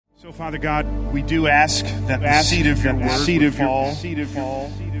So, Father God, we do ask that the seed of your word would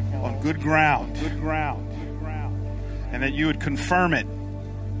fall on good ground, and that you would confirm it,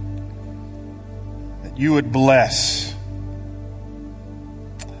 that you would bless,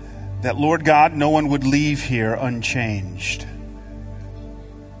 that, Lord God, no one would leave here unchanged,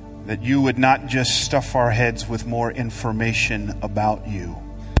 that you would not just stuff our heads with more information about you,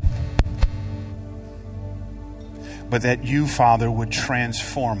 but that you, Father, would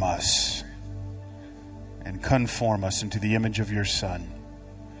transform us and conform us into the image of your Son.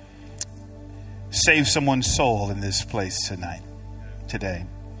 Save someone's soul in this place today.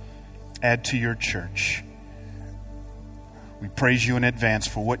 Add to your church. We praise you in advance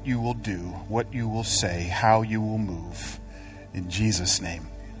for what you will do, what you will say, how you will move. In Jesus' name,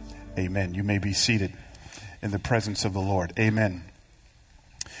 amen. You may be seated in the presence of the Lord. Amen.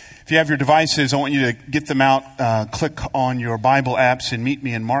 If you have your devices, I want you to get them out, click on your Bible apps and meet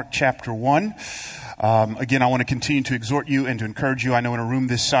me in Mark chapter 1. Again, I want to continue to exhort you and to encourage you. I know in a room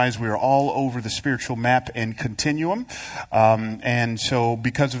this size, we are all over the spiritual map and continuum. And so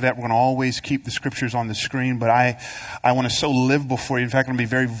because of that, we're going to always keep the scriptures on the screen. But I want to so live before you. In fact, I'm going to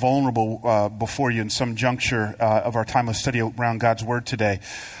be very vulnerable before you in some juncture of our time of study around God's Word today.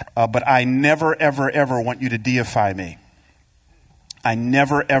 But I never, ever, ever want you to deify me. I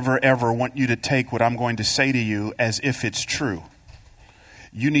never, ever, ever want you to take what I'm going to say to you as if it's true.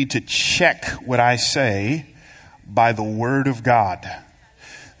 You need to check what I say by the Word of God.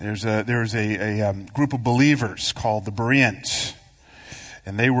 There's a group of believers called the Bereans,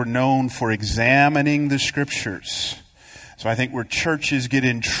 and they were known for examining the Scriptures. So I think where churches get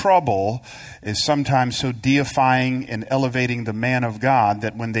in trouble is sometimes so deifying and elevating the man of God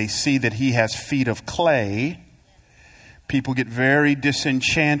that when they see that he has feet of clay, people get very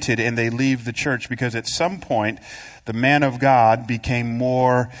disenchanted and they leave the church because at some point the man of God became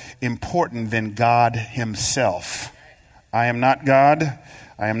more important than God himself. I am not God.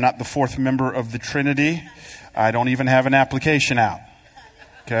 I am not the fourth member of the Trinity. I don't even have an application out.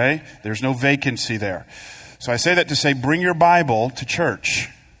 Okay? There's no vacancy there. So I say that to say, bring your Bible to church.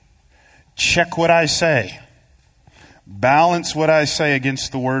 Check what I say. Balance what I say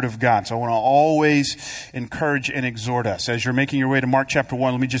against the Word of God. So I want to always encourage and exhort us. As you're making your way to Mark chapter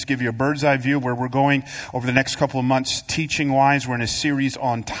 1, let me just give you a bird's eye view of where we're going over the next couple of months teaching-wise. We're in a series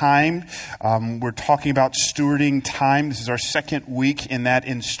on time. We're talking about stewarding time. This is our second week in that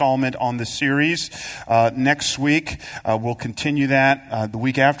installment on the series. Next week, we'll continue that. The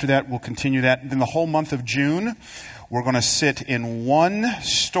week after that, we'll continue that. Then the whole month of June, we're going to sit in one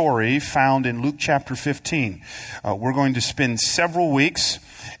story found in Luke chapter 15. We're going to spend several weeks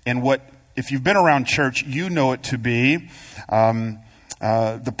in what, if you've been around church, you know it to be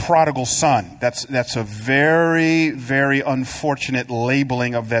the prodigal son. That's a very, very unfortunate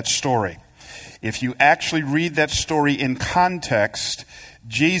labeling of that story. If you actually read that story in context,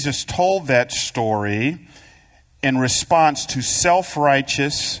 Jesus told that story in response to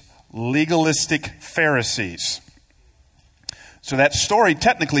self-righteous, legalistic Pharisees. So that story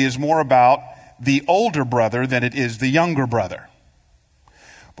technically is more about the older brother than it is the younger brother.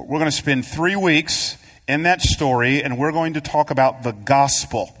 But we're going to spend 3 weeks in that story, and we're going to talk about the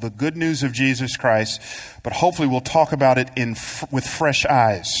gospel, the good news of Jesus Christ, but hopefully we'll talk about it with fresh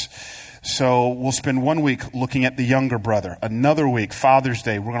eyes. So we'll spend 1 week looking at the younger brother. Another week, Father's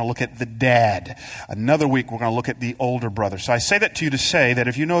Day, we're going to look at the dad. Another week, we're going to look at the older brother. So I say that to you to say that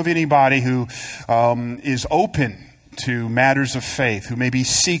if you know of anybody who is open to matters of faith, who may be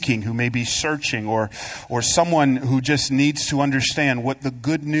seeking, who may be searching, or someone who just needs to understand what the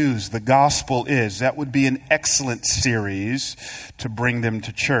good news, the gospel is, that would be an excellent series to bring them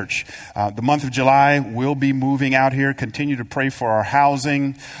to church. The month of July, we'll be moving out here. Continue to pray for our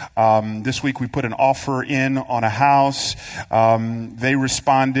housing. This week we put an offer in on a house. They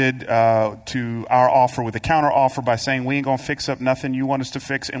responded to our offer with a counter offer by saying, we ain't going to fix up nothing you want us to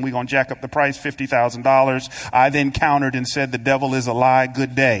fix, and we're going to jack up the price $50,000. I then countered and said, the devil is a lie.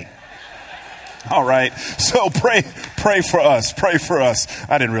 Good day. All right. So pray for us. Pray for us.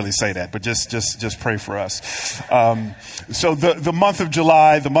 I didn't really say that, but just pray for us. So the month of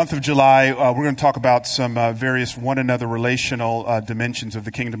July, we're going to talk about some various one another relational dimensions of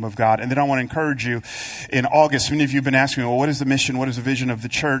the kingdom of God. And then I want to encourage you in August. Many of you have been asking me, well, what is the mission? What is the vision of the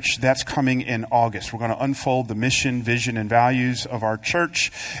church? That's coming in August. We're going to unfold the mission, vision, and values of our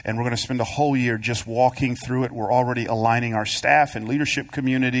church. And we're going to spend a whole year just walking through it. We're already aligning our staff and leadership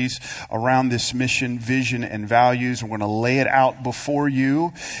communities around this mission, vision, and values. And we're going to lay it out before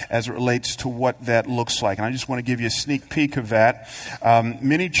you as it relates to what that looks like. And I just want to give you a sneak peek of that.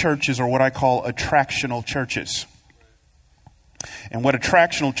 Many churches are what I call attractional churches. And what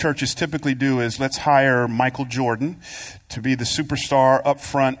attractional churches typically do is let's hire Michael Jordan to be the superstar up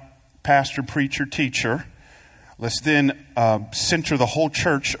front pastor, preacher, teacher. Let's then center the whole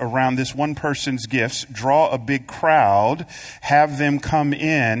church around this one person's gifts, draw a big crowd, have them come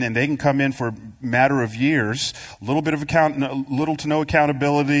in, and they can come in for a matter of years. Little to no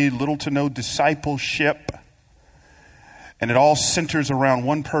accountability, little to no discipleship. And it all centers around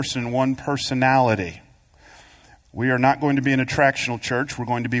one person, one personality. We are not going to be an attractional church. We're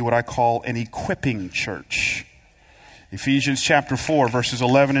going to be what I call an equipping church. Ephesians chapter 4, verses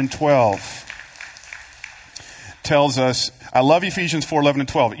 11 and 12 tells us, I love Ephesians 4, 11 and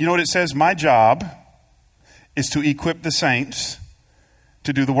 12. You know what it says? My job is to equip the saints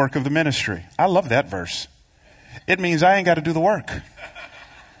to do the work of the ministry. I love that verse. It means I ain't got to do the work.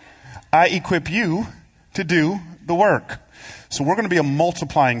 I equip you to do the work. So we're going to be a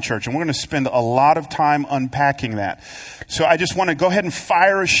multiplying church, and we're going to spend a lot of time unpacking that. So I just want to go ahead and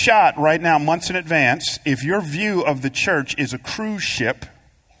fire a shot right now, months in advance. If your view of the church is a cruise ship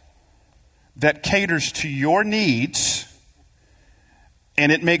that caters to your needs,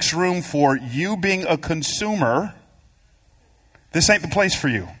 and it makes room for you being a consumer, this ain't the place for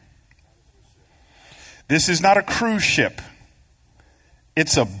you. This is not a cruise ship.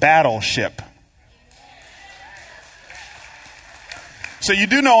 It's a battleship. So you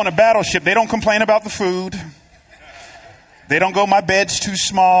do know on a battleship, they don't complain about the food. They don't go, my bed's too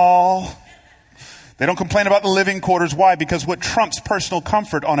small. They don't complain about the living quarters. Why? Because what trumps personal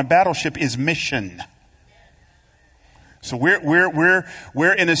comfort on a battleship is mission. So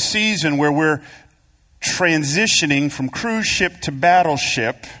we're in a season where we're transitioning from cruise ship to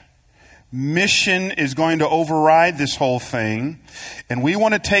battleship. Mission is going to override this whole thing. And we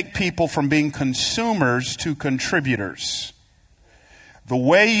want to take people from being consumers to contributors. The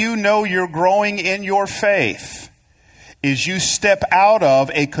way you know you're growing in your faith is you step out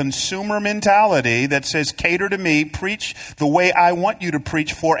of a consumer mentality that says, cater to me, preach the way I want you to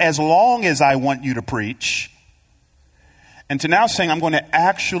preach for as long as I want you to preach. And to now saying, I'm going to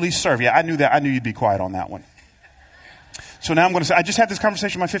actually serve. Yeah, I knew that. I knew you'd be quiet on that one. So now I'm going to say, I just had this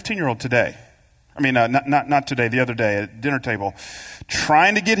conversation with my 15-year-old today. I mean, not today, the other day at dinner table.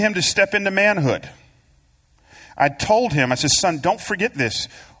 Trying to get him to step into manhood. I told him, I said, son, don't forget this.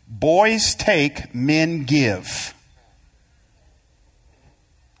 Boys take, men give.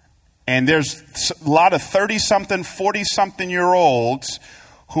 And there's a lot of 30-something, 40-something-year-olds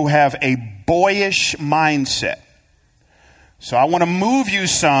who have a boyish mindset. So I want to move you,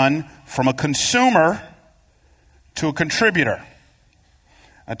 son, from a consumer to a contributor.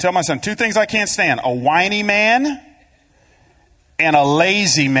 I tell my son, two things I can't stand: a whiny man and a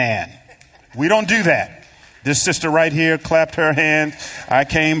lazy man. We don't do that. This sister right here clapped her hand. I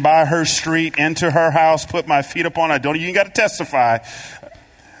came by her street, into her house, put my feet up on it. I don't even got to testify.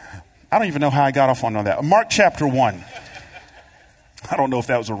 I don't even know how I got off on that. Mark chapter 1. I don't know if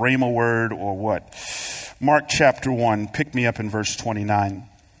that was a rhema word or what. Mark chapter 1, pick me up in verse 29.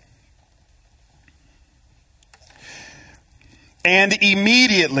 And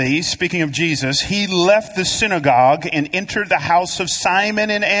immediately, speaking of Jesus, he left the synagogue and entered the house of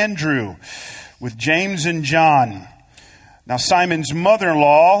Simon and Andrew with James and John. Now Simon's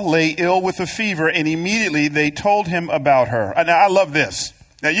mother-in-law lay ill with a fever, and immediately they told him about her. Now I love this.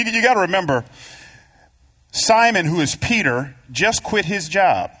 Now you got to remember, Simon, who is Peter, just quit his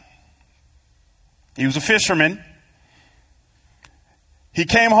job. He was a fisherman. He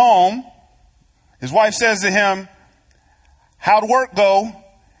came home. His wife says to him, how'd work go?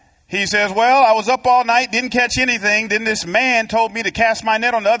 He says, well, I was up all night, didn't catch anything. Then this man told me to cast my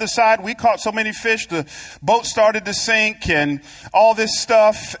net on the other side. We caught so many fish, the boat started to sink and all this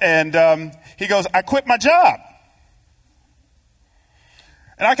stuff. And he goes, I quit my job.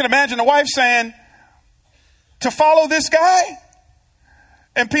 And I can imagine the wife saying, to follow this guy?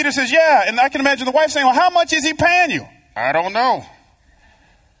 And Peter says, yeah. And I can imagine the wife saying, well, how much is he paying you? I don't know.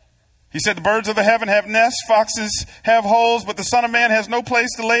 He said, the birds of the heaven have nests, foxes have holes, but the Son of Man has no place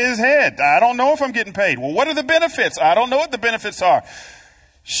to lay his head. I don't know if I'm getting paid. Well, what are the benefits? I don't know what the benefits are.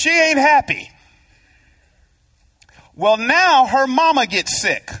 She ain't happy. Well, now her mama gets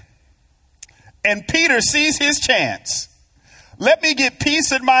sick. And Peter sees his chance. Let me get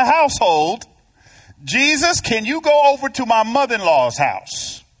peace in my household. Jesus, can you go over to my mother-in-law's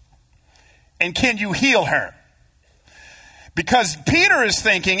house? And can you heal her? Because Peter is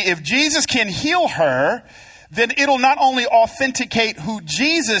thinking, if Jesus can heal her, then it'll not only authenticate who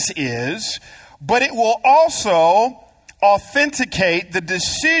Jesus is, but it will also authenticate the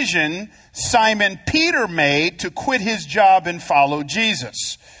decision Simon Peter made to quit his job and follow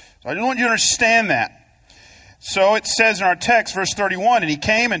Jesus. So I just want you to understand that. So it says in our text, verse 31, and he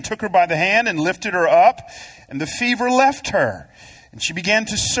came and took her by the hand and lifted her up, and the fever left her, and she began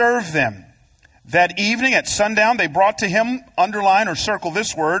to serve them. That evening at sundown, they brought to him, underline or circle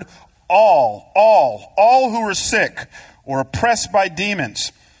this word, all who were sick or oppressed by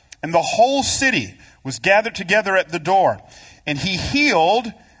demons. And the whole city was gathered together at the door. And he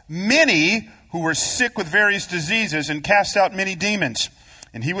healed many who were sick with various diseases and cast out many demons.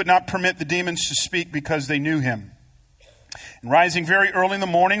 And he would not permit the demons to speak because they knew him. And rising very early in the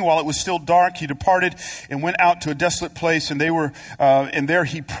morning, while it was still dark, he departed and went out to a desolate place, and there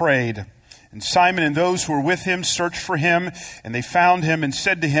he prayed. And Simon and those who were with him searched for him, and they found him and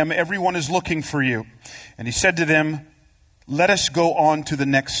said to him, everyone is looking for you. And he said to them, let us go on to the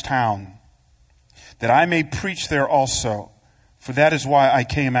next town, that I may preach there also, for that is why I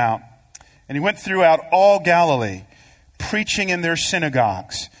came out. And he went throughout all Galilee, preaching in their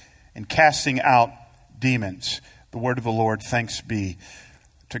synagogues and casting out demons. The word of the Lord, thanks be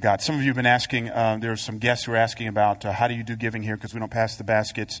to God. Some of you have been asking, there are some guests who are asking about how do you do giving here because we don't pass the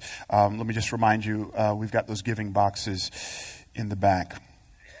baskets. Let me just remind you, we've got those giving boxes in the back.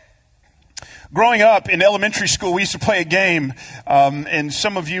 Growing up in elementary school, we used to play a game, and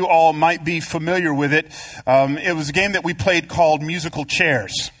some of you all might be familiar with it. It was a game that we played called musical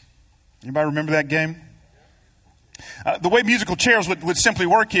chairs. Anybody remember that game? The way musical chairs would simply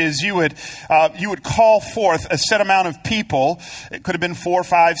work is you would call forth a set amount of people. It could have been 4,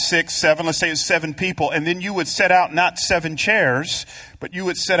 5, 6, 7. Let's say it was 7 people. And then you would set out not 7 chairs, but you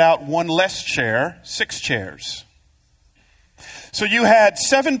would set out one less chair, 6 chairs. So you had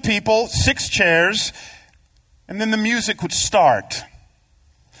 7 people, 6 chairs, and then the music would start.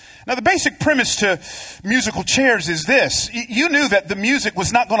 Now, the basic premise to musical chairs is this. You knew that the music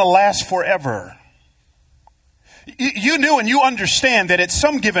was not going to last forever. You knew and you understand that at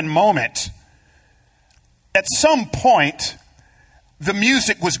some given moment, at some point, the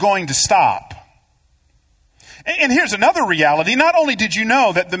music was going to stop. And here's another reality. Not only did you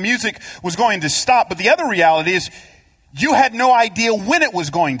know that the music was going to stop, but the other reality is you had no idea when it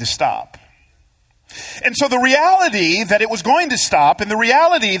was going to stop. And so the reality that it was going to stop and the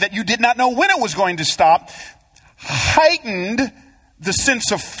reality that you did not know when it was going to stop heightened the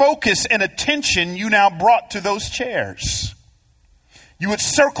sense of focus and attention you now brought to those chairs. You would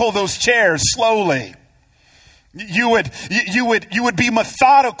circle those chairs slowly. You would be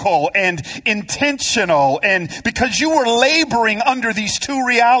methodical and intentional, and because you were laboring under these two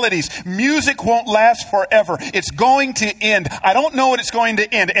realities. Music won't last forever. It's going to end. I don't know when it's going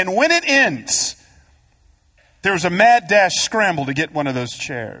to end. And when it ends, there's a mad dash scramble to get one of those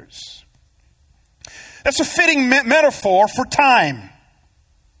chairs. That's a fitting metaphor for time.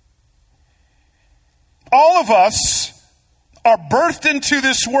 All of us are birthed into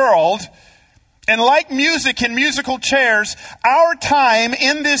this world, and like music and musical chairs, our time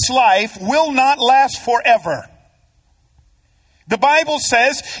in this life will not last forever. The Bible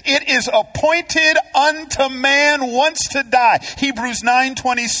says it is appointed unto man once to die. Hebrews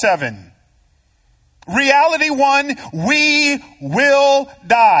 9:27. Reality 1, we will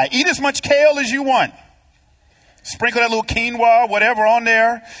die. Eat as much kale as you want. Sprinkle that little quinoa, whatever on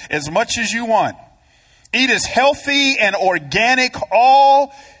there, as much as you want. Eat as healthy and organic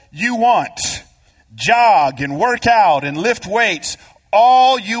all you want. Jog and work out and lift weights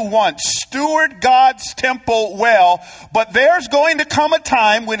all you want. Steward God's temple well. But there's going to come a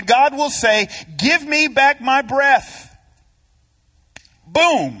time when God will say, give me back my breath.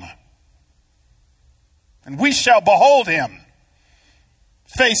 Boom. And we shall behold him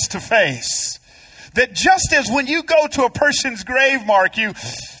face to face. That just as when you go to a person's grave mark, you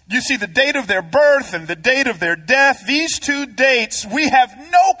see the date of their birth and the date of their death. These two dates we have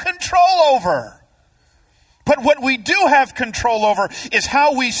no control over. But what we do have control over is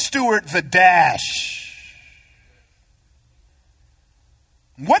how we steward the dash.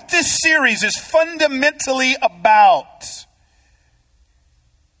 What this series is fundamentally about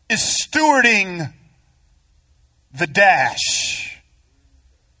is stewarding the dash.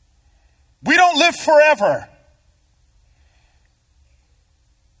 We don't live forever.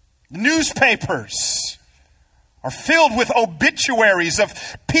 Newspapers are filled with obituaries of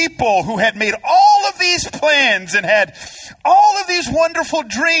people who had made all of these plans and had all of these wonderful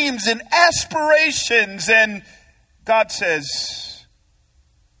dreams and aspirations. And God says,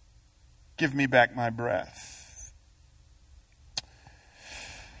 give me back my breath.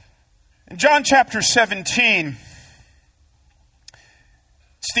 In John chapter 17,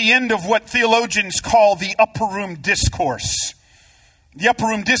 it's the end of what theologians call the upper room discourse. The upper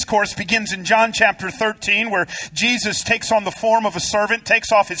room discourse begins in John chapter 13, where Jesus takes on the form of a servant,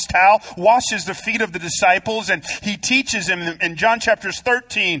 takes off his towel, washes the feet of the disciples, and he teaches them in John chapter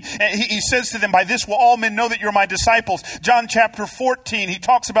 13. He says to them, "By this will all men know that you're my disciples." John chapter 14, he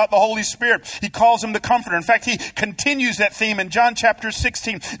talks about the Holy Spirit. He calls him the Comforter. In fact, he continues that theme in John chapter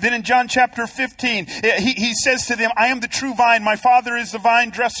 16. Then in John chapter 15, he says to them, "I am the true vine. My Father is the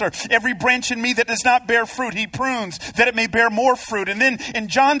vine dresser. Every branch in me that does not bear fruit, he prunes, that it may bear more fruit." And then in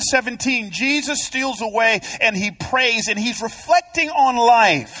John 17, Jesus steals away and he prays and he's reflecting on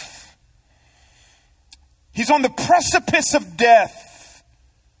life. He's on the precipice of death.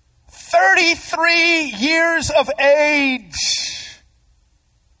 33 years of age.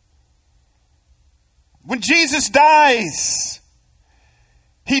 When Jesus dies,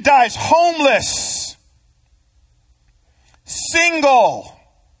 he dies homeless, single,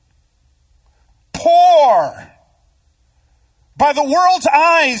 poor. By the world's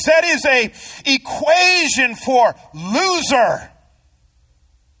eyes, that is an equation for loser.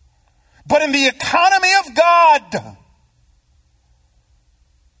 But in the economy of God,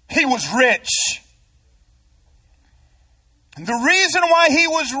 he was rich. And the reason why he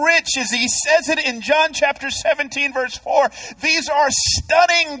was rich is he says it in John chapter 17, verse 4. These are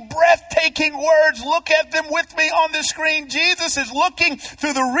stunning, breathtaking words. Look at them with me on the screen. Jesus is looking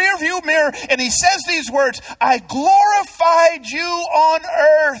through the rearview mirror and he says these words, "I glorified you on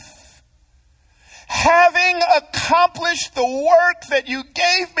earth, having accomplished the work that you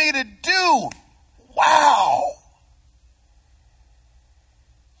gave me to do." Wow.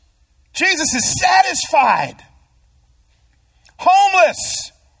 Jesus is satisfied.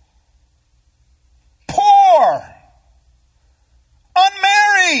 Homeless, poor,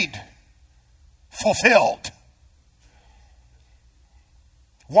 unmarried, fulfilled.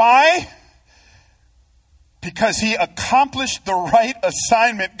 Why? Because he accomplished the right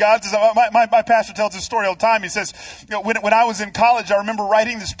assignment. My pastor tells this story all the time. He says, when I was in college, I remember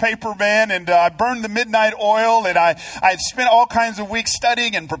writing this paper, man, and I burned the midnight oil, and I had spent all kinds of weeks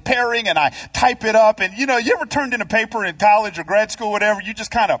studying and preparing, and I type it up. And, you ever turned in a paper in college or grad school, whatever, you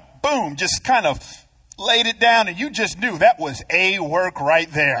just kind of, boom, just kind of laid it down, and you just knew that was A work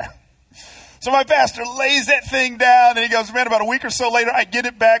right there. So my pastor lays that thing down and he goes, man, about a week or so later, I get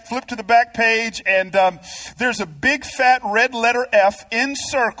it back, flip to the back page, and there's a big fat red letter F in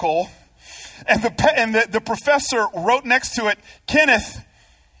circle. And the professor wrote next to it, "Kenneth,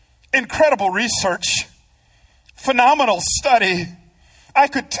 incredible research, phenomenal study. I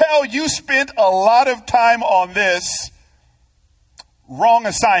could tell you spent a lot of time on this. Wrong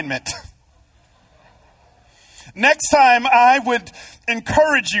assignment. Next time, I would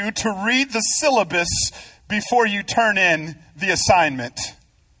encourage you to read the syllabus before you turn in the assignment."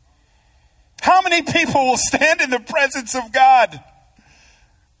 How many people will stand in the presence of God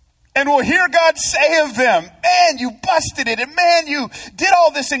and will hear God say of them, "Man, you busted it, and man, you did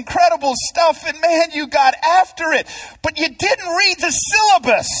all this incredible stuff, and man, you got after it, but you didn't read the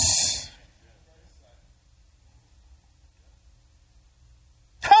syllabus"?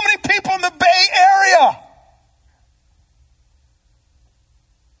 How many people in the Bay Area?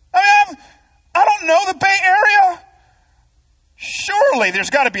 I don't know the Bay Area. Surely there's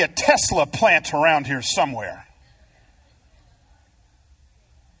got to be a Tesla plant around here somewhere.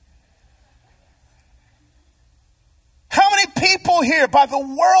 How many people here, by the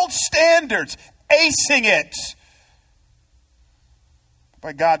world standards, acing it?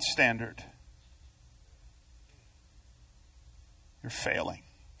 By God's standard, you're failing.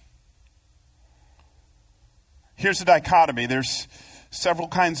 Here's the dichotomy. There's several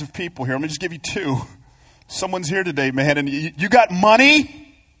kinds of people here. Let me just give you two. Someone's here today, man, and you got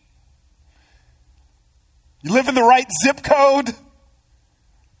money. You live in the right zip code.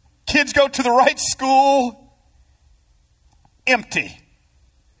 Kids go to the right school. Empty.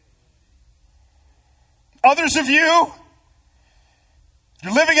 Others of you,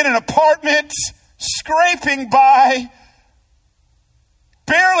 you're living in an apartment, scraping by,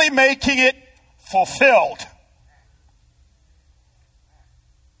 barely making it fulfilled.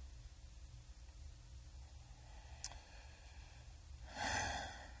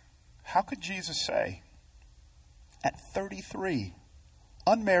 How could Jesus say, at 33,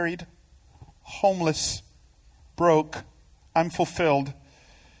 unmarried, homeless, broke, I'm fulfilled?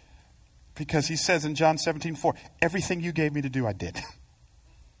 Because he says in John 17:4, everything you gave me to do, I did.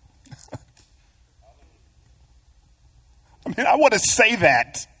 I want to say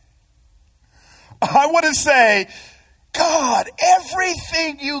that. I want to say, God,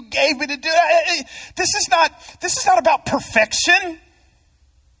 everything you gave me to do. This is not about perfection.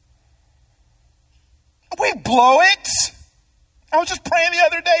 We blow it. I was just praying the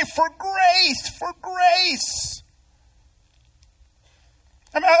other day for grace, for grace.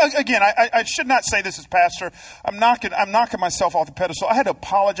 I mean, again, I should not say this as pastor. I'm knocking myself off the pedestal. I had to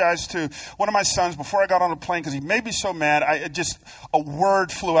apologize to one of my sons before I got on the plane because he made me so mad. A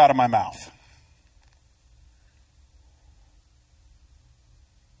word flew out of my mouth.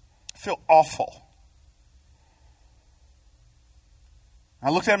 I feel awful. I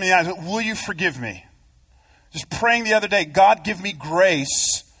looked at him in the eyes and said, will you forgive me? Just praying the other day, God, give me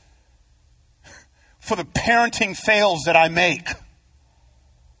grace for the parenting fails that I make.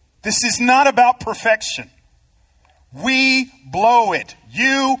 This is not about perfection. We blow it.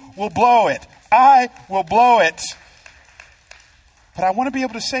 You will blow it. I will blow it. But I want to be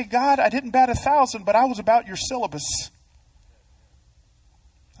able to say, God, I didn't bat 1,000, but I was about your syllabus.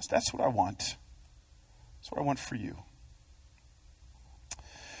 That's what I want. That's what I want for you.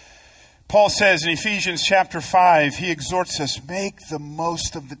 Paul says in Ephesians chapter 5, he exhorts us, make the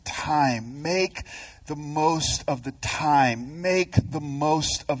most of the time. Make the most of the time. Make the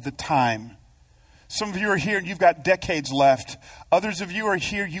most of the time. Some of you are here and you've got decades left. Others of you are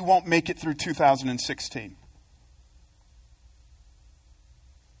here, you won't make it through 2016.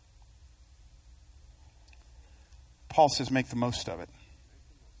 Paul says, make the most of it.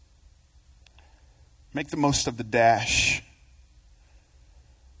 Make the most of the dash.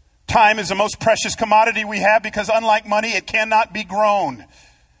 Time is the most precious commodity we have because unlike money, it cannot be grown.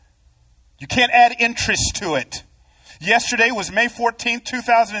 You can't add interest to it. Yesterday was May 14th,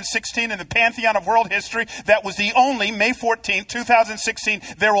 2016 in the pantheon of world history. That was the only May 14th, 2016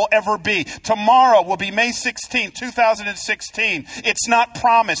 there will ever be. Tomorrow will be May 16th, 2016. It's not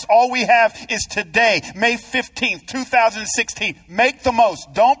promised. All we have is today, May 15th, 2016. Make the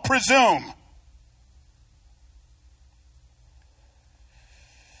most. Don't presume.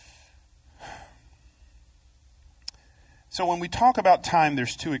 So when we talk about time,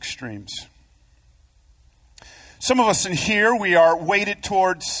 there's two extremes. Some of us in here, we are weighted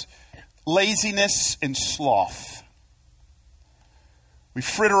towards laziness and sloth. We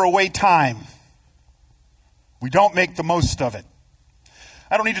fritter away time. We don't make the most of it.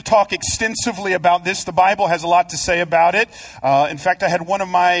 I don't need to talk extensively about this. The Bible has a lot to say about it. In fact, I had one of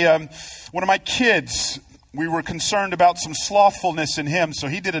my kids. We were concerned about some slothfulness in him, so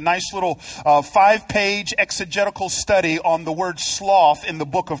he did a nice little 5-page exegetical study on the word sloth in the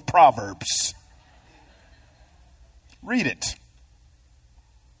book of Proverbs. Read it.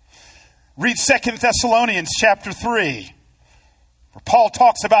 Read 2 Thessalonians chapter 3, where Paul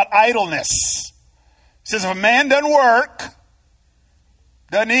talks about idleness. He says, if a man doesn't work,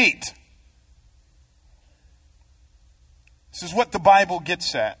 doesn't eat. This is what the Bible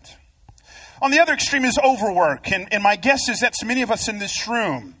gets at. On the other extreme is overwork. And my guess is that's many of us in this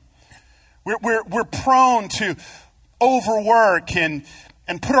room. We're prone to overwork and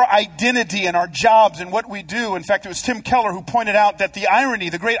put our identity in our jobs and what we do. In fact, it was Tim Keller who pointed out that the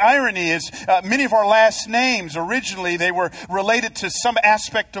great irony is many of our last names, originally they were related to some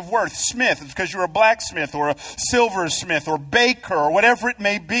aspect of worth. Smith, it's because you're a blacksmith or a silversmith or baker or whatever it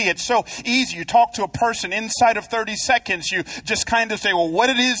may be. It's so easy. You talk to a person inside of 30 seconds, you just kind of say, well, what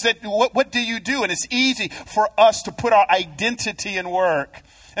do you do? And it's easy for us to put our identity in work.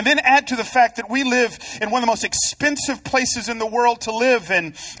 And then add to the fact that we live in one of the most expensive places in the world to live.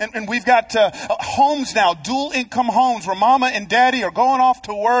 And we've got homes now, dual income homes where mama and daddy are going off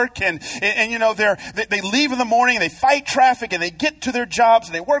to work. And you know, they leave in the morning and they fight traffic and they get to their jobs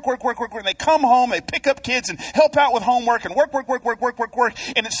and they work. And they come home, they pick up kids and help out with homework and work.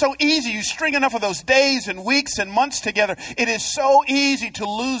 And it's so easy. You string enough of those days and weeks and months together. It is so easy to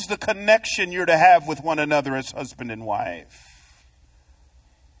lose the connection you're to have with one another as husband and wife.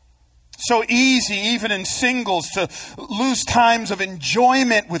 So easy, even in singles, to lose times of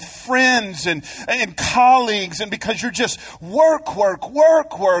enjoyment with friends and colleagues, and because you're just work.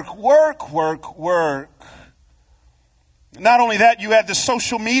 Not only that, you add the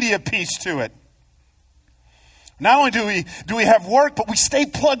social media piece to it. Not only do we have work, but we stay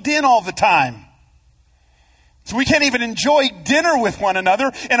plugged in all the time. So we can't even enjoy dinner with one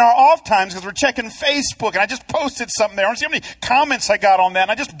another in our off times because we're checking Facebook. And I just posted something there. I don't see how many comments I got on that.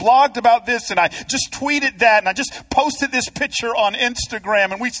 And I just blogged about this. And I just tweeted that. And I just posted this picture on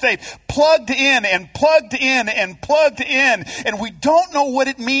Instagram. And we stayed plugged in. And we don't know what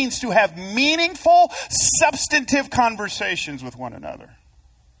it means to have meaningful, substantive conversations with one another.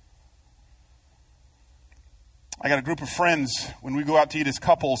 I got a group of friends when we go out to eat as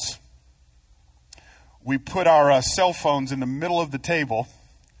couples. We put our cell phones in the middle of the table,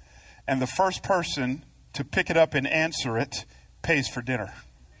 and the first person to pick it up and answer it pays for dinner.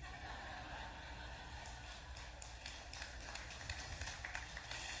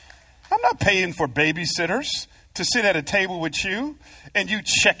 not paying for babysitters to sit at a table with you and you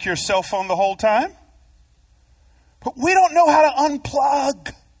check your cell phone the whole time. But we don't know how to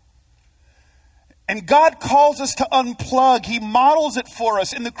unplug. And God calls us to unplug. He models it for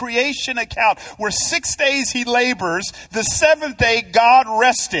us in the creation account where 6 days he labors. The seventh day God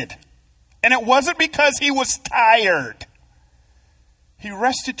rested. And it wasn't because he was tired. He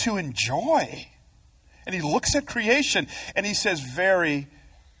rested to enjoy. And he looks at creation and he says, very,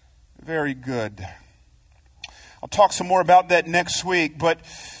 very good. I'll talk some more about that next week, but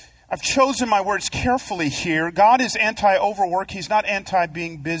I've chosen my words carefully here. God is anti-overwork. He's not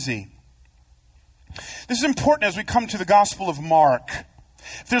anti-being busy. This is important as we come to the Gospel of Mark.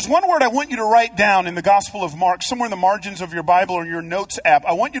 If there's one word I want you to write down in the Gospel of Mark, somewhere in the margins of your Bible or your notes app,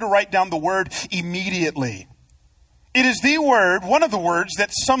 I want you to write down the word immediately. It is the word, one of the words that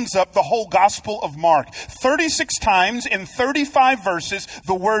sums up the whole Gospel of Mark. 36 times in 35 verses,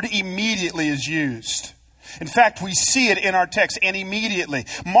 the word immediately is used. In fact, we see it in our text, and immediately.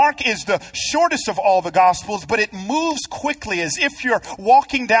 Mark is the shortest of all the Gospels, but it moves quickly as if you're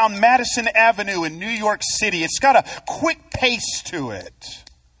walking down Madison Avenue in New York City. It's got a quick pace to it.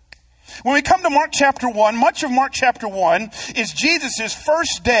 When we come to Mark chapter 1, much of Mark chapter 1 is Jesus'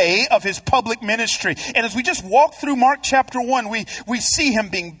 first day of his public ministry. And as we just walk through Mark chapter 1, we see him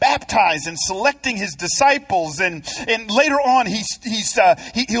being baptized and selecting his disciples. And later on,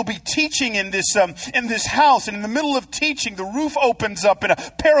 he'll be teaching in this house. And in the middle of teaching, the roof opens up and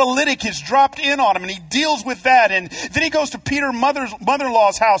a paralytic is dropped in on him. And he deals with that. And then he goes to Peter's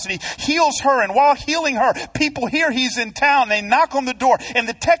mother-in-law's house and he heals her. And while healing her, people hear he's in town. They knock on the door. And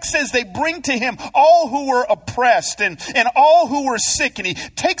the text says they bring to him all who were oppressed and all who were sick, and he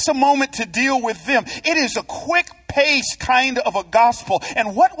takes a moment to deal with them. It is a quick pace kind of a gospel.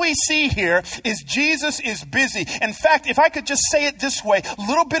 And what we see here is Jesus is busy. In fact, if I could just say it this way, a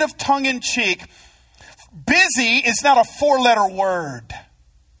little bit of tongue in cheek, busy is not a four-letter word.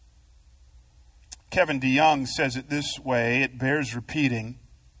 Kevin DeYoung says it this way. It bears repeating.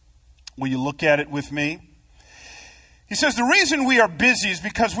 Will you look at it with me? He says the reason we are busy is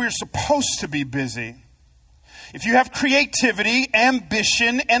because we're supposed to be busy. If you have creativity,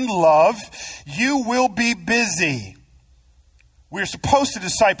 ambition, and love, you will be busy. We're supposed to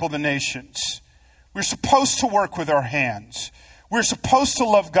disciple the nations. We're supposed to work with our hands. We're supposed to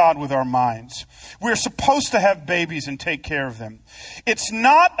love God with our minds. We're supposed to have babies and take care of them. It's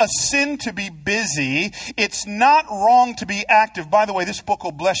not a sin to be busy. It's not wrong to be active. By the way, this book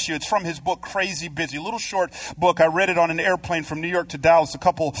will bless you. It's from his book, Crazy Busy. A little short book. I read it on an airplane from New York to Dallas a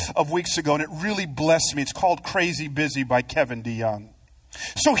couple of weeks ago, and it really blessed me. It's called Crazy Busy by Kevin DeYoung.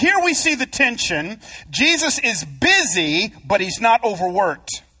 So here we see the tension. Jesus is busy, but he's not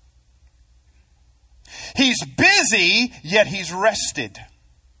overworked. He's busy, yet he's rested.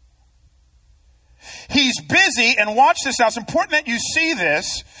 He's busy, and watch this now. It's important that you see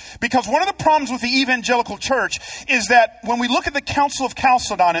this, because one of the problems with the evangelical church is that when we look at the Council of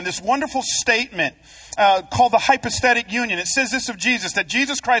Chalcedon and this wonderful statement called the hypostatic union, it says this of Jesus, that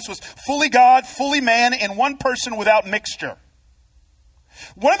Jesus Christ was fully God, fully man, in one person without mixture.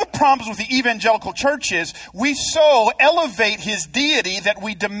 One of the problems with the evangelical church is we so elevate his deity that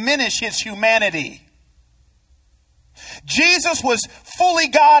we diminish his humanity. Jesus was fully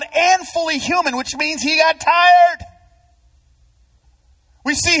God and fully human, which means he got tired.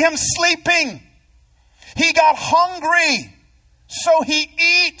 We see him sleeping. He got hungry, so he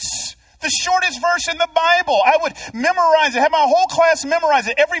eats. The shortest verse in the Bible. I would memorize it, have my whole class memorize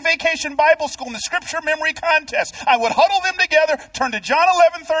it. Every vacation Bible school in the scripture memory contest, I would huddle them together, turn to John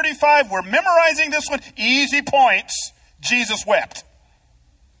 11:35. We're memorizing this one. Easy points. Jesus wept.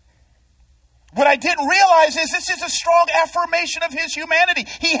 What I didn't realize is this is a strong affirmation of his humanity.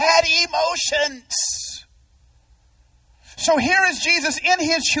 He had emotions. So here is Jesus in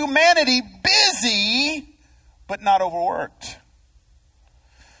his humanity, busy, but not overworked.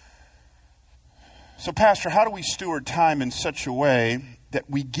 So, Pastor, how do we steward time in such a way that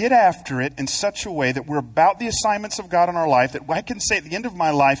we get after it in such a way that we're about the assignments of God in our life, that I can say at the end of my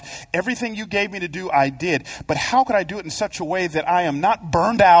life, everything you gave me to do, I did. But how could I do it in such a way that I am not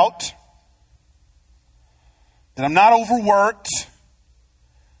burned out, that I'm not overworked?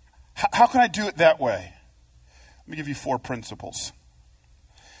 How can I do it that way? Let me give you 4 principles.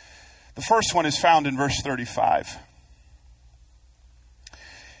 The first one is found in verse 35.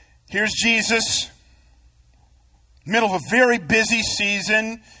 Here's Jesus, middle of a very busy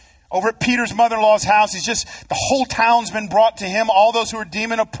season, Over at Peter's mother-in-law's house, the whole town's been brought to him, all those who are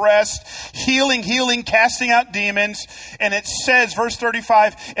demon oppressed, healing, casting out demons. And it says, verse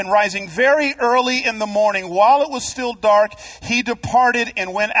 35, and rising very early in the morning, while it was still dark, he departed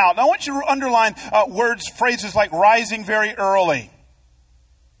and went out. Now I want you to underline phrases like rising very early.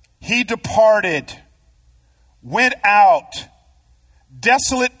 He departed, went out,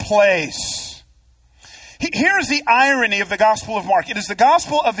 desolate place. Here's the irony of the Gospel of Mark. It is the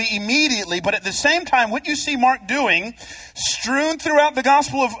gospel of the immediately, but at the same time, what you see Mark doing, strewn throughout the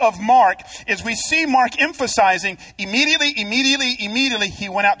Gospel of Mark, is we see Mark emphasizing immediately, he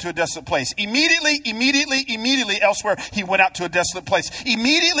went out to a desolate place. Immediately, elsewhere, he went out to a desolate place.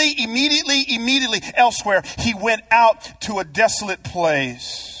 Immediately, elsewhere, he went out to a desolate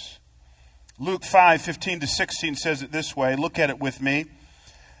place. Luke 5:15-16 says it this way. Look at it with me.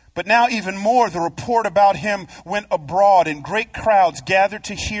 But now even more, the report about him went abroad, and great crowds gathered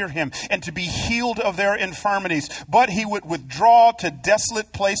to hear him and to be healed of their infirmities. But he would withdraw to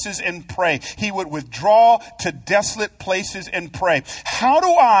desolate places and pray. How do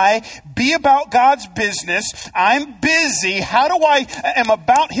I be about God's business? I'm busy. How do I am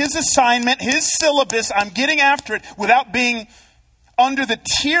about his assignment, his syllabus? I'm getting after it without being under the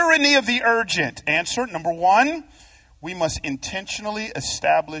tyranny of the urgent. Answer, number one, we must intentionally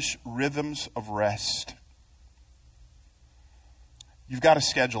establish rhythms of rest. You've got to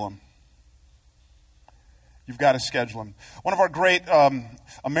schedule them. One of our great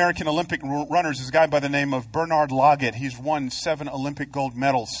American Olympic runners is a guy by the name of Bernard Loggett. He's won 7 Olympic gold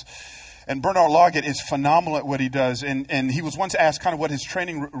medals. And Bernard Loggett is phenomenal at what he does. And he was once asked kind of what his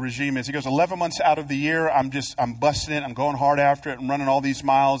training regime is. He goes, 11 months out of the year, I'm busting it. I'm going hard after it. I'm running all these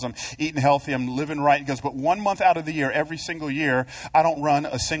miles. I'm eating healthy. I'm living right. He goes, but 1 month out of the year, every single year, I don't run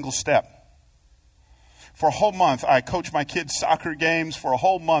a single step. For a whole month, I coach my kids' soccer games. For a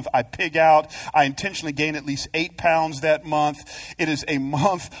whole month, I pig out. I intentionally gain at least 8 pounds that month. It is a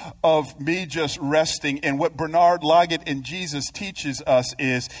month of me just resting. And what Bernard Loggett and Jesus teaches us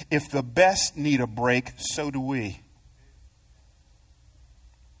is, if the best need a break, so do we.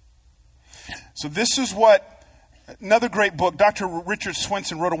 So this is what another great book, Dr. Richard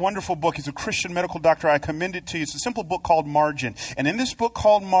Swenson wrote a wonderful book. He's a Christian medical doctor. I commend it to you. It's a simple book called Margin. And in this book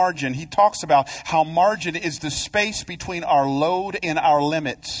called Margin, he talks about how margin is the space between our load and our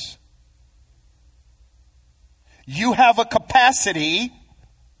limits. You have a capacity.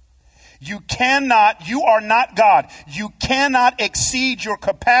 You are not God. You cannot exceed your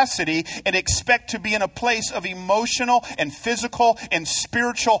capacity and expect to be in a place of emotional and physical and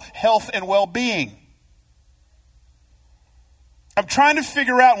spiritual health and well-being. I'm trying to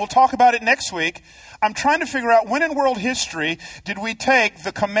figure out, and we'll talk about it next week, I'm trying to figure out when in world history did we take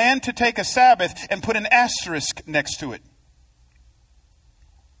the command to take a Sabbath and put an asterisk next to it?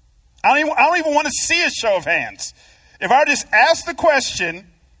 I don't even want to see a show of hands. If I just ask the question,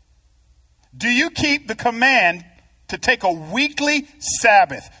 do you keep the command to take a weekly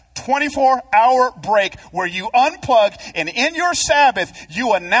Sabbath, 24-hour break where you unplug, and in your Sabbath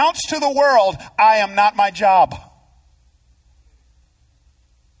you announce to the world, I am not my job?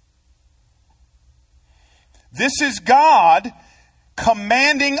 This is God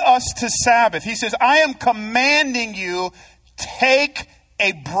commanding us to Sabbath. He says, I am commanding you, take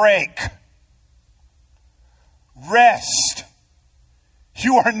a break. Rest.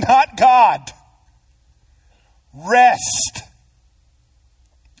 You are not God. Rest.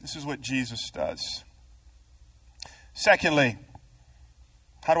 This is what Jesus does. Secondly,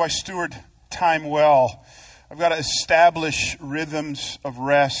 how do I steward time well? I've got to establish rhythms of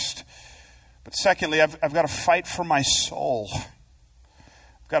rest. But secondly, I've got to fight for my soul.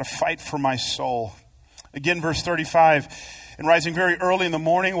 I've got to fight for my soul. Again, verse 35, and rising very early in the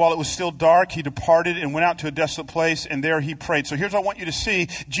morning, while it was still dark, he departed and went out to a desolate place, and there he prayed. So here's what I want you to see.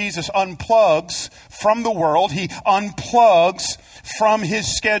 Jesus unplugs from the world. He unplugs from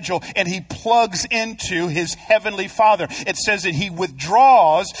his schedule, and he plugs into his heavenly Father. It says that he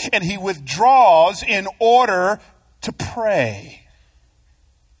withdraws, and he withdraws in order to pray.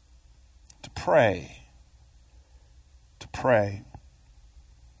 To pray.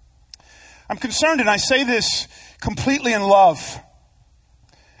 I'm concerned, and I say this completely in love.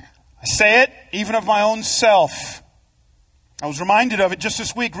 I say it even of my own self. I was reminded of it just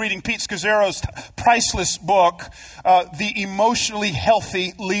this week reading Pete Scazzero's priceless book, The Emotionally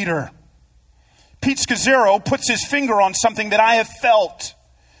Healthy Leader. Pete Scazzero puts his finger on something that I have felt,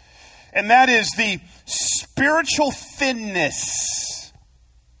 and that is the spiritual thinness,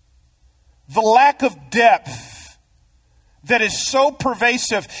 the lack of depth that is so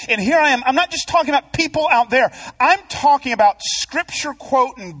pervasive. And here I am. I'm not just talking about people out there. I'm talking about scripture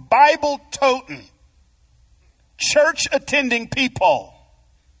quoting, Bible toting, church attending people.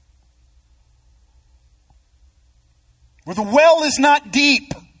 Where the well is not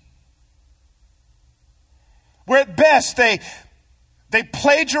deep. Where at best they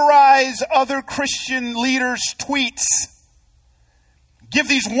plagiarize other Christian leaders' tweets. Give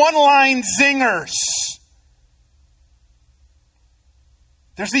these one-line zingers.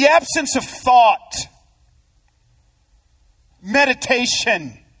 There's the absence of thought,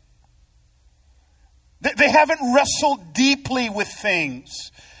 meditation. They haven't wrestled deeply with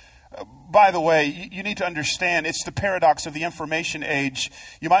things. By the way, you need to understand, it's the paradox of the information age.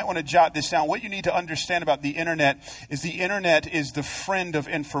 You might want to jot this down. What you need to understand about the internet is the friend of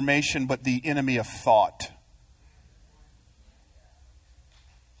information, but the enemy of thought.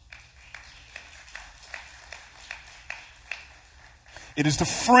 It is the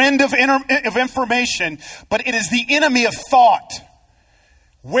friend of information, but it is the enemy of thought.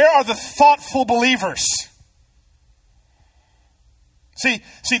 Where are the thoughtful believers? See,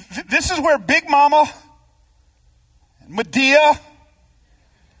 this is where Big Mama, Medea,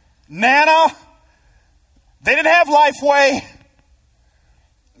 Nana, they didn't have Lifeway.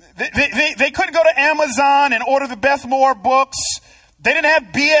 They couldn't go to Amazon and order the Beth Moore books. They didn't have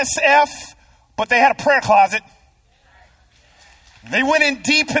BSF, but they had a prayer closet. They went in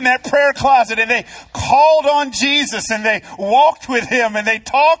deep in that prayer closet and they called on Jesus and they walked with him and they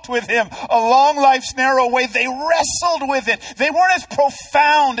talked with him along life's narrow way. They wrestled with it. They weren't as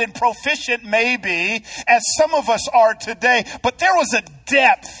profound and proficient maybe as some of us are today, but there was a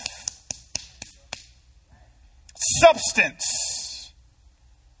depth, substance.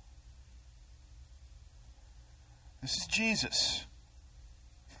 This is Jesus.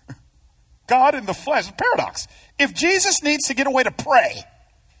 God in the flesh. It's a paradox. If Jesus needs to get away to pray,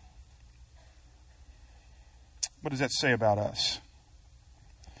 what does that say about us?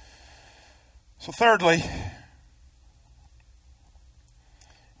 So thirdly,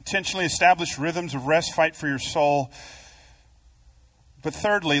 intentionally establish rhythms of rest, fight for your soul. But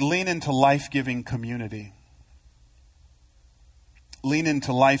thirdly, lean into life-giving community. Lean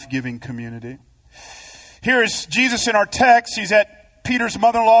into life-giving community. Here is Jesus in our text. He's at Peter's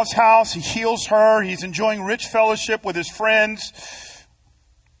mother-in-law's house. He heals her. He's enjoying rich fellowship with his friends.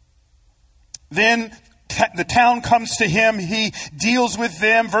 Then the town comes to him. He deals with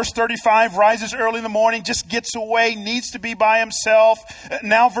them. Verse 35, rises early in the morning, just gets away, needs to be by himself.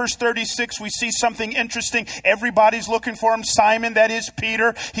 Now verse 36, we see something interesting. Everybody's looking for him. Simon, that is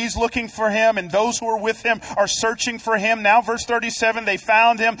Peter, he's looking for him, and those who are with him are searching for him. Now verse 37, they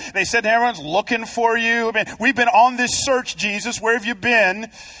found him. They said, everyone's looking for you. I mean, we've been on this search, Jesus. Where have you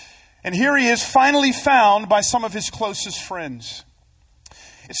been? And here he is, finally found by some of his closest friends.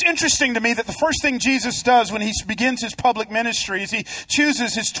 It's interesting to me that the first thing Jesus does when he begins his public ministry is he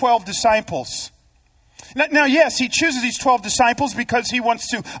chooses his 12 disciples. Now, yes, he chooses these 12 disciples because he wants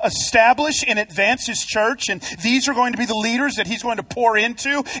to establish and advance his church. And these are going to be the leaders that he's going to pour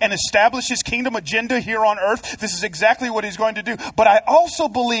into and establish his kingdom agenda here on earth. This is exactly what he's going to do. But I also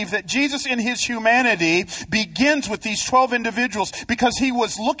believe that Jesus in his humanity begins with these 12 individuals because he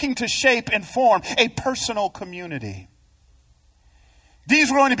was looking to shape and form a personal community.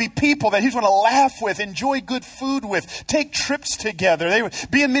 These were going to be people that he's going to laugh with, enjoy good food with, take trips together. They would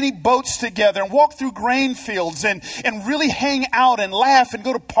be in many boats together and walk through grain fields and really hang out and laugh and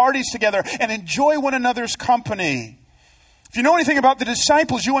go to parties together and enjoy one another's company. If you know anything about the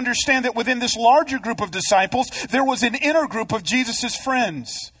disciples, you understand that within this larger group of disciples, there was an inner group of Jesus'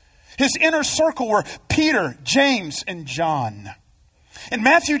 friends. His inner circle were Peter, James, and John. In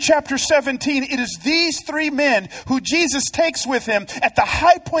Matthew chapter 17, it is these three men who Jesus takes with him at the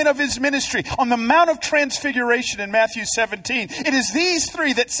high point of his ministry on the Mount of Transfiguration in Matthew 17. It is these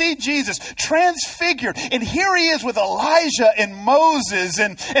three that see Jesus transfigured. And here he is with Elijah and Moses.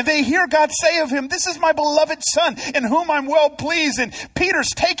 And they hear God say of him, "This is my beloved son in whom I'm well pleased." And Peter's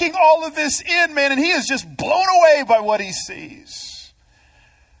taking all of this in, man, and he is just blown away by what he sees.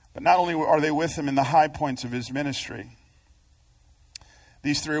 But not only are they with him in the high points of his ministry,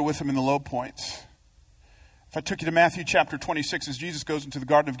 these three are with him in the low points. If I took you to Matthew chapter 26, as Jesus goes into the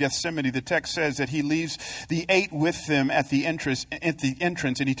Garden of Gethsemane, the text says that he leaves the 8 with them at the entrance,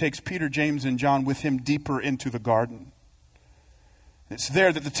 and he takes Peter, James, and John with him deeper into the garden. It's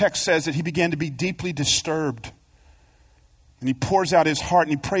there that the text says that he began to be deeply disturbed. And he pours out his heart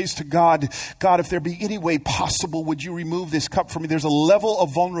and he prays to God, "God, if there be any way possible, would you remove this cup from me?" There's a level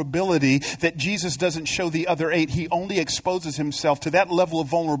of vulnerability that Jesus doesn't show the other 8. He only exposes himself to that level of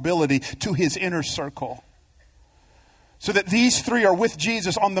vulnerability to his inner circle. So that these three are with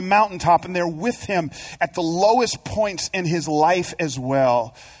Jesus on the mountaintop, and they're with him at the lowest points in his life as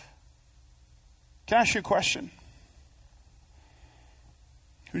well. Can I ask you a question?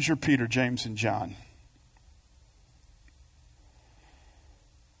 Who's your Peter, James, and John?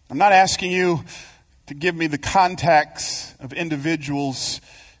 I'm not asking you to give me the contacts of individuals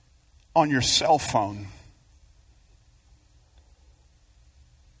on your cell phone.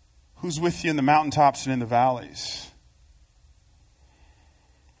 Who's with you in the mountaintops and in the valleys?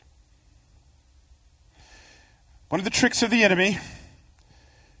 One of the tricks of the enemy,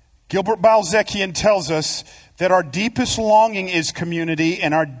 Gilbert Balzekian tells us that our deepest longing is community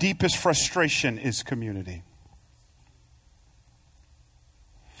and our deepest frustration is community.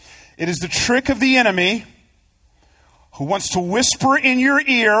 It is the trick of the enemy who wants to whisper in your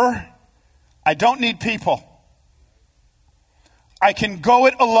ear, I don't need people. I can go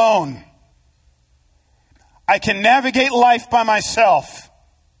it alone. I can navigate life by myself.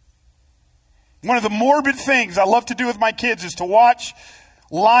 One of the morbid things I love to do with my kids is to watch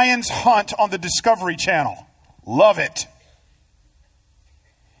lions hunt on the Discovery Channel. Love it.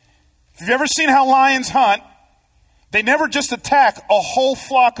 If you've ever seen how lions hunt, they never just attack a whole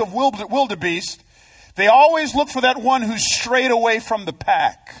flock of wildebeest. They always look for that one who's strayed away from the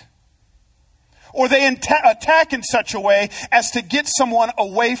pack. Or they attack in such a way as to get someone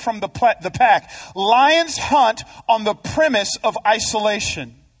away from the pack. Lions hunt on the premise of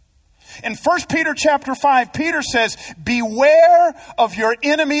isolation. In 1 Peter chapter 5, Peter says, beware of your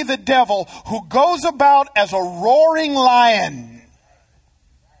enemy, the devil, who goes about as a roaring lion.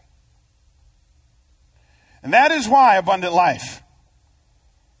 And that is why Abundant Life,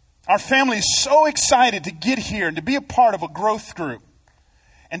 our family is so excited to get here and to be a part of a growth group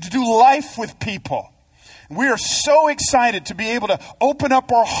and to do life with people. We are so excited to be able to open up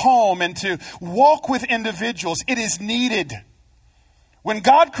our home and to walk with individuals. It is needed. When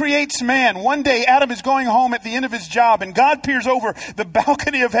God creates man, one day Adam is going home at the end of his job, and God peers over the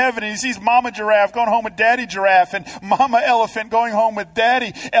balcony of heaven and he sees Mama Giraffe going home with Daddy Giraffe and Mama Elephant going home with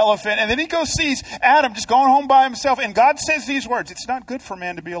Daddy Elephant. And then he goes sees Adam just going home by himself, and God says these words, it's not good for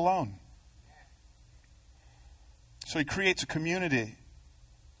man to be alone. So he creates a community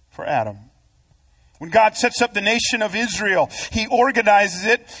for Adam. When God sets up the nation of Israel, he organizes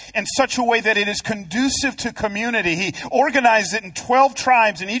it in such a way that it is conducive to community. He organizes it in 12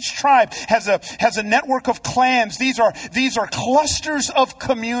 tribes, and each tribe has a network of clans. These are clusters of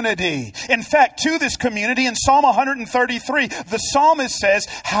community. In fact, to this community, in Psalm 133, the psalmist says,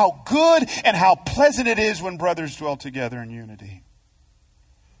 how good and how pleasant it is when brothers dwell together in unity.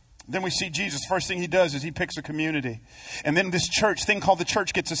 Then we see Jesus. First thing he does is he picks a community. And then this thing called the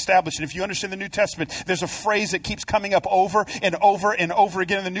church gets established. And if you understand the New Testament, there's a phrase that keeps coming up over and over and over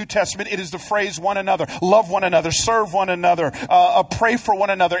again in the New Testament. It is the phrase one another. Love one another. Serve one another. Pray for one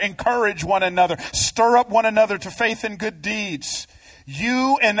another. Encourage one another. Stir up one another to faith and good deeds.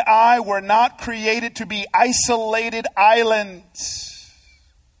 You and I were not created to be isolated islands.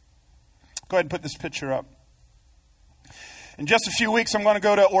 Go ahead and put this picture up. In just a few weeks, I'm going to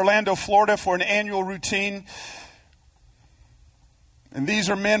go to Orlando, Florida for an annual routine. And these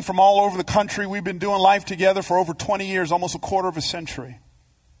are men from all over the country. We've been doing life together for over 20 years, almost a quarter of a century.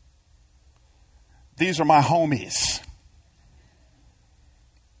 These are my homies.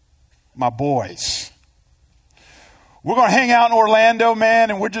 My boys. We're going to hang out in Orlando,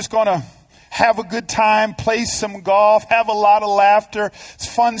 man, and we're just going to have a good time, play some golf, have a lot of laughter. It's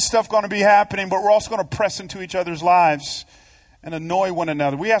fun stuff going to be happening, but we're also going to press into each other's lives and annoy one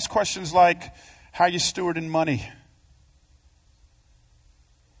another. We ask questions like, how you stewarding money?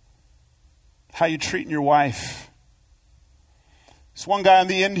 How you treating your wife? This one guy on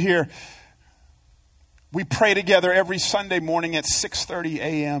the end here, we pray together every Sunday morning at 6:30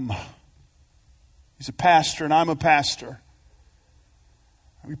 a.m. He's a pastor and I'm a pastor.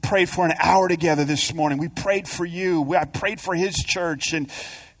 We prayed for an hour together this morning. We prayed for you. I prayed for his church. And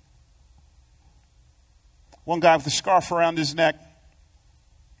one guy with a scarf around his neck,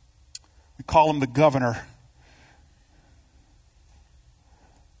 we call him the governor.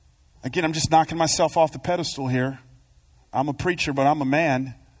 Again, I'm just knocking myself off the pedestal here. I'm a preacher, but I'm a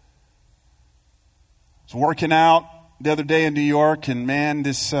man. I was working out the other day in New York, and man,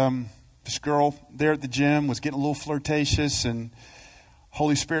 this girl there at the gym was getting a little flirtatious, and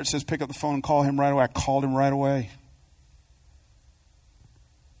Holy Spirit says, pick up the phone and call him right away. I called him right away.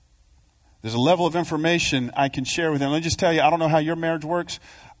 There's a level of information I can share with him. Let me just tell you, I don't know how your marriage works.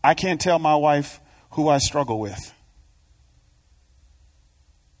 I can't tell my wife who I struggle with.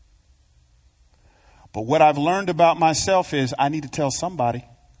 But what I've learned about myself is I need to tell somebody.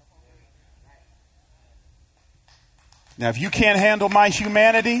 Now, if you can't handle my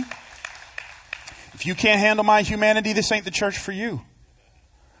humanity, this ain't the church for you.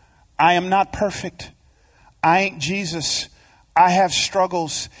 I am not perfect. I ain't Jesus. I have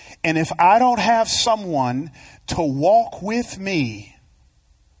struggles. And if I don't have someone to walk with me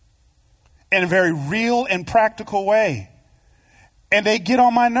in a very real and practical way, and they get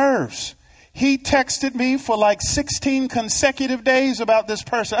on my nerves. He texted me for like 16 consecutive days about this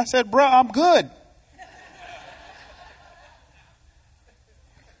person. I said, bro, I'm good.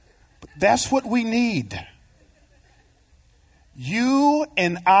 But that's what we need. You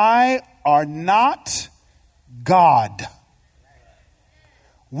and I are not God.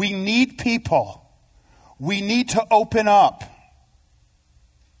 We need people. We need to open up.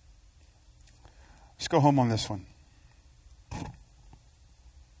 Let's go home on this one.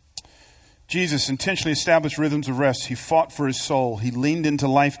 Jesus intentionally established rhythms of rest. He fought for his soul. He leaned into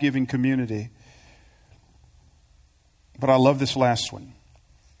life-giving community. But I love this last one.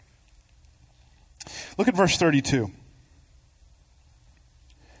 Look at verse 32.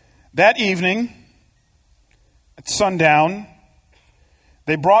 That evening, at sundown,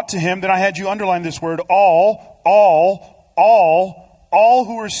 they brought to him, then I had you underline this word, all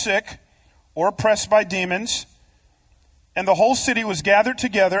who were sick or oppressed by demons. And the whole city was gathered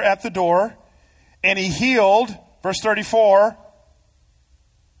together at the door. And he healed, verse 34,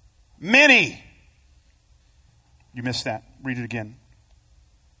 many. You missed that. Read it again.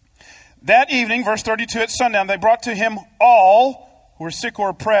 That evening, verse 32, at sundown, they brought to him all who were sick or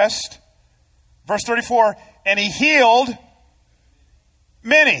oppressed. Verse 34, and he healed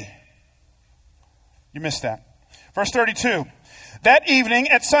many. You missed that. Verse 32, that evening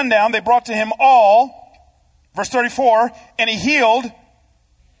at sundown, they brought to him all, verse 34, and he healed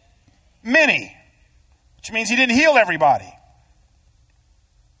many. Which means he didn't heal everybody.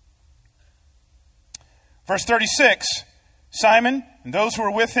 Verse 36, Simon and those who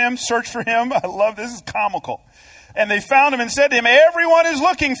were with him searched for him. I love this. This is comical. And they found him and said to him, everyone is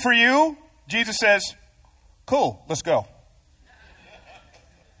looking for you. Jesus says, cool, let's go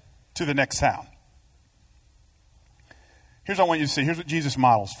to the next town. Here's what I want you to see. Here's what Jesus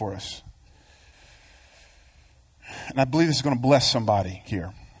models for us. And I believe this is going to bless somebody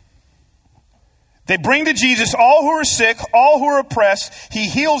here. They bring to Jesus all who are sick, all who are oppressed. He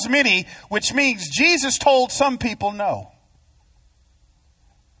heals many, which means Jesus told some people no.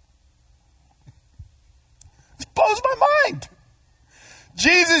 It blows my mind.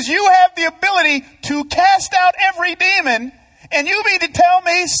 Jesus, you have the ability to cast out every demon, and you mean to tell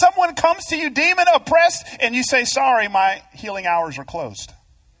me someone comes to you demon oppressed and you say, sorry, my healing hours are closed.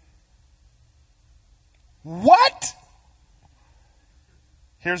 What?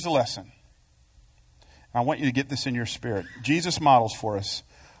 Here's the lesson. I want you to get this in your spirit. Jesus models for us.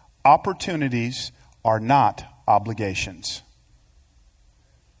 Opportunities are not obligations.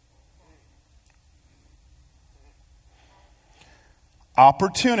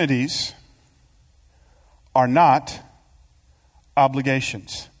 Opportunities are not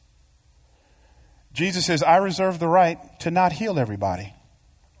obligations. Jesus says, I reserve the right to not heal everybody.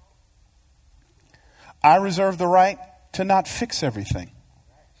 I reserve the right to not fix everything.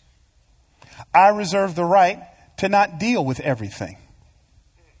 I reserve the right to not deal with everything.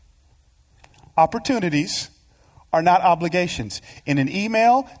 Opportunities are not obligations. In an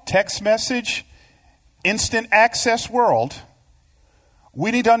email, text message, instant access world,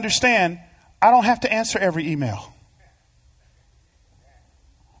 we need to understand, I don't have to answer every email.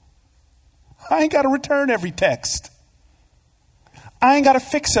 I ain't got to return every text. I ain't got to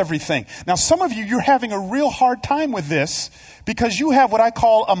fix everything. Now, some of you, you're having a real hard time with this because you have what I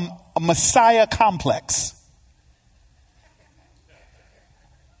call a Messiah complex.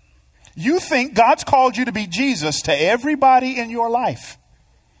 You think God's called you to be Jesus to everybody in your life.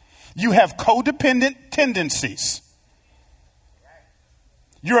 You have codependent tendencies.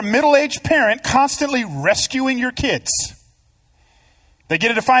 You're a middle-aged parent constantly rescuing your kids. They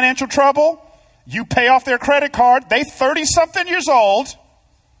get into financial trouble. You pay off their credit card. They 30-something years old.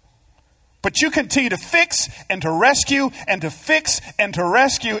 But you continue to fix and to rescue and to fix and to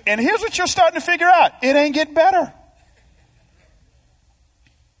rescue. And here's what you're starting to figure out. It ain't getting better.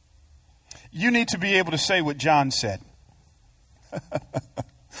 You need to be able to say what John said.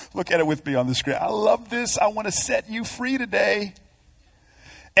 Look at it with me on the screen. I love this. I want to set you free today.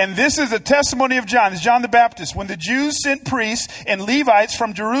 And this is the testimony of John. It's John the Baptist. When the Jews sent priests and Levites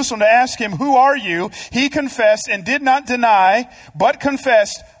from Jerusalem to ask him, who are you? He confessed and did not deny, but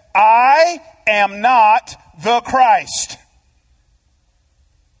confessed, I am not the Christ.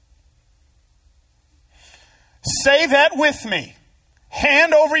 Say that with me.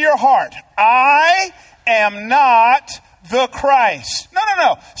 Hand over your heart. I am not the Christ. No.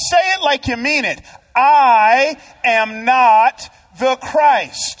 Say it like you mean it. I am not the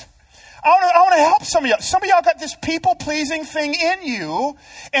Christ. I want to help some of y'all. Some of y'all got this people-pleasing thing in you,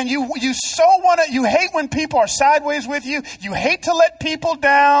 and you hate when people are sideways with you. You hate to let people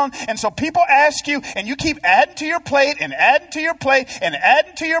down, and so people ask you, and you keep adding to your plate, and adding to your plate, and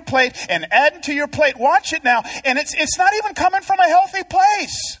adding to your plate, and adding to your plate. Watch it now, and it's not even coming from a healthy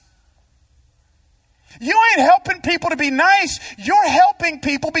place. You ain't helping people to be nice. You're helping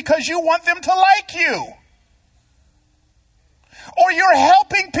people because you want them to like you. Or you're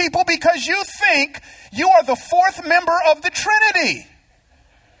helping people because you think you are the fourth member of the Trinity.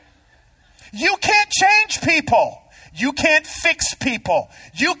 You can't change people. You can't fix people.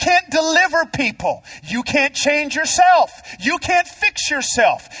 You can't deliver people. You can't change yourself. You can't fix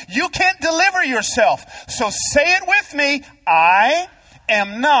yourself. You can't deliver yourself. So say it with me. I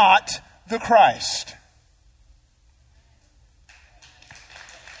am not the Christ.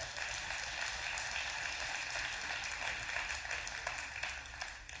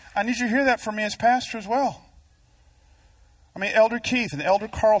 I need you to hear that from me as pastor as well. I mean, Elder Keith and Elder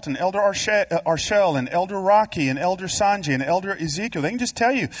Carlton, Elder Arshel and Elder Rocky and Elder Sanjay and Elder Ezekiel, they can just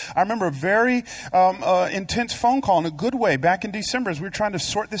tell you. I remember a very intense phone call in a good way back in December as we were trying to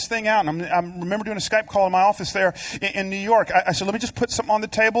sort this thing out. And I remember doing a Skype call in my office there in New York. I said, let me just put something on the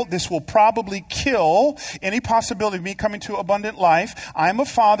table. This will probably kill any possibility of me coming to abundant life. I am a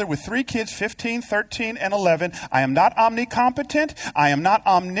father with 3 kids, 15, 13, and 11. I am not omnicompetent. I am not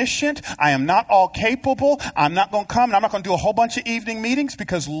omniscient. I am not all capable. I'm not going to come and I'm not going to do a whole bunch of evening meetings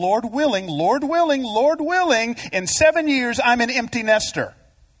because Lord willing, in 7 years, I'm an empty nester.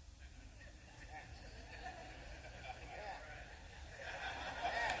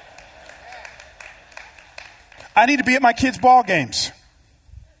 I need to be at my kids' ball games.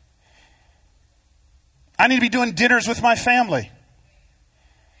 I need to be doing dinners with my family.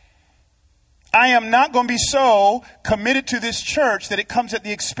 I am not going to be so committed to this church that it comes at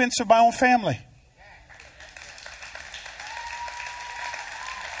the expense of my own family.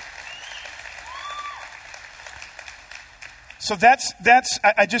 So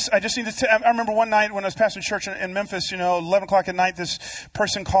I just need to I remember one night when I was pastoring church in Memphis, 11 o'clock at night, this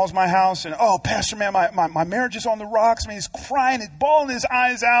person calls my house and, oh, pastor, man, my marriage is on the rocks. I mean, he's crying, he's bawling his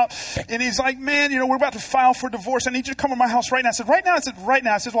eyes out. And he's like, man, we're about to file for divorce. I need you to come to my house right now. I said, right now? I said, right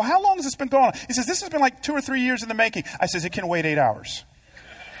now. I said, well, how long has this been going on? He says, this has been like 2 or 3 years in the making. I says, it can wait 8 hours.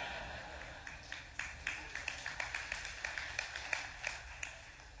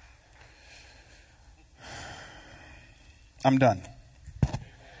 I'm done.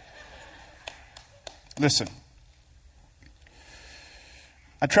 Listen.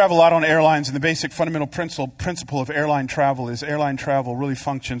 I travel a lot on airlines, and the basic fundamental principle of airline travel really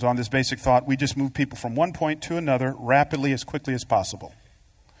functions on this basic thought. We just move people from one point to another rapidly, as quickly as possible.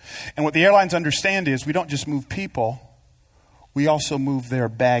 And what the airlines understand is we don't just move people, we also move their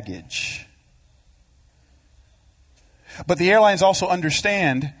baggage. But the airlines also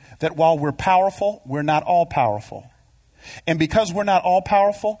understand that while we're powerful, we're not all powerful. And because we're not all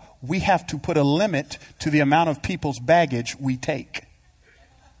powerful, we have to put a limit to the amount of people's baggage we take.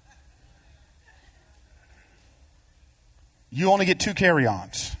 You only get 2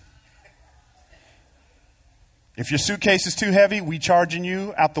 carry-ons. If your suitcase is too heavy, we charging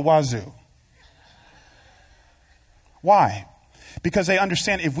you out the wazoo. Why? Because they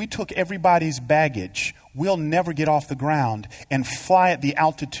understand if we took everybody's baggage, we'll never get off the ground and fly at the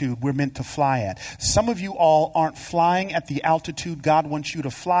altitude we're meant to fly at. Some of you all aren't flying at the altitude God wants you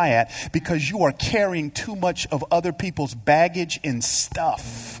to fly at because you are carrying too much of other people's baggage and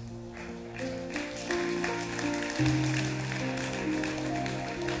stuff.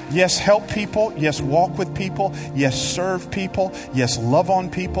 Yes, help people. Yes, walk with people. Yes, serve people. Yes, love on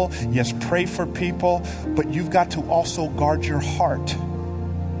people. Yes, pray for people. But you've got to also guard your heart.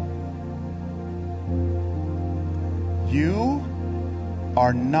 You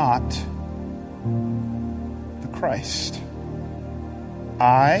are not the Christ.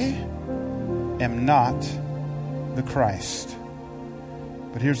 I am not the Christ.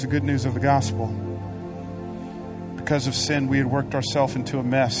 But here's the good news of the gospel. Because of sin, we had worked ourselves into a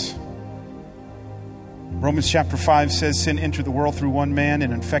mess. Romans chapter 5 says sin entered the world through one man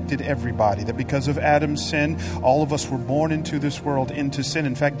and infected everybody. That because of Adam's sin, all of us were born into this world, into sin.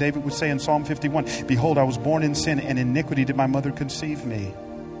 In fact, David would say in Psalm 51, behold, I was born in sin, and in iniquity did my mother conceive me.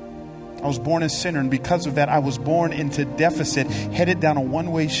 I was born a sinner, and because of that, I was born into deficit, headed down a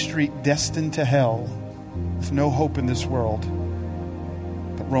one-way street, destined to hell, with no hope in this world.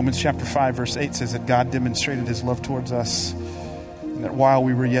 But Romans chapter 5 verse 8 says that God demonstrated his love towards us, That while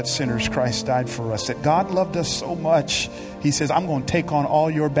we were yet sinners, Christ died for us. That God loved us so much, he says, I'm going to take on all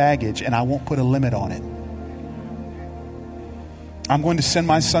your baggage and I won't put a limit on it. I'm going to send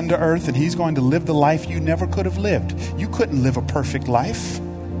my son to earth and he's going to live the life you never could have lived. You couldn't live a perfect life.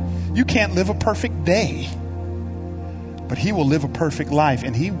 You can't live a perfect day. But he will live a perfect life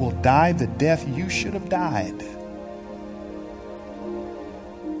and he will die the death you should have died.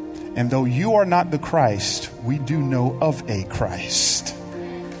 And though you are not the Christ, we do know of a Christ.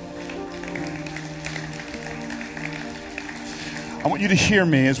 I want you to hear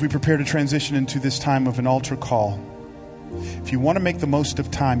me as we prepare to transition into this time of an altar call. If you want to make the most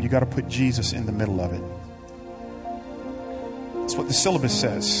of time, you got to put Jesus in the middle of it. That's what the syllabus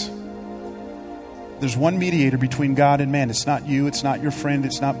says. There's one mediator between God and man. It's not you, it's not your friend,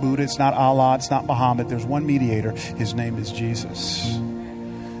 it's not Buddha, it's not Allah, it's not Muhammad. There's one mediator. His name is Jesus.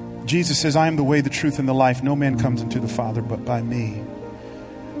 Jesus says, I am the way, the truth, and the life. No man comes into the Father but by me.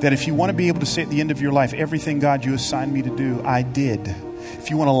 That if you want to be able to say at the end of your life, everything God you assigned me to do, I did. If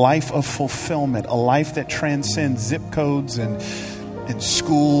you want a life of fulfillment, a life that transcends zip codes and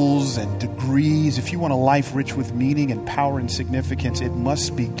schools and degrees, if you want a life rich with meaning and power and significance, it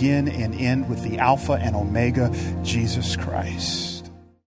must begin and end with the Alpha and Omega, Jesus Christ.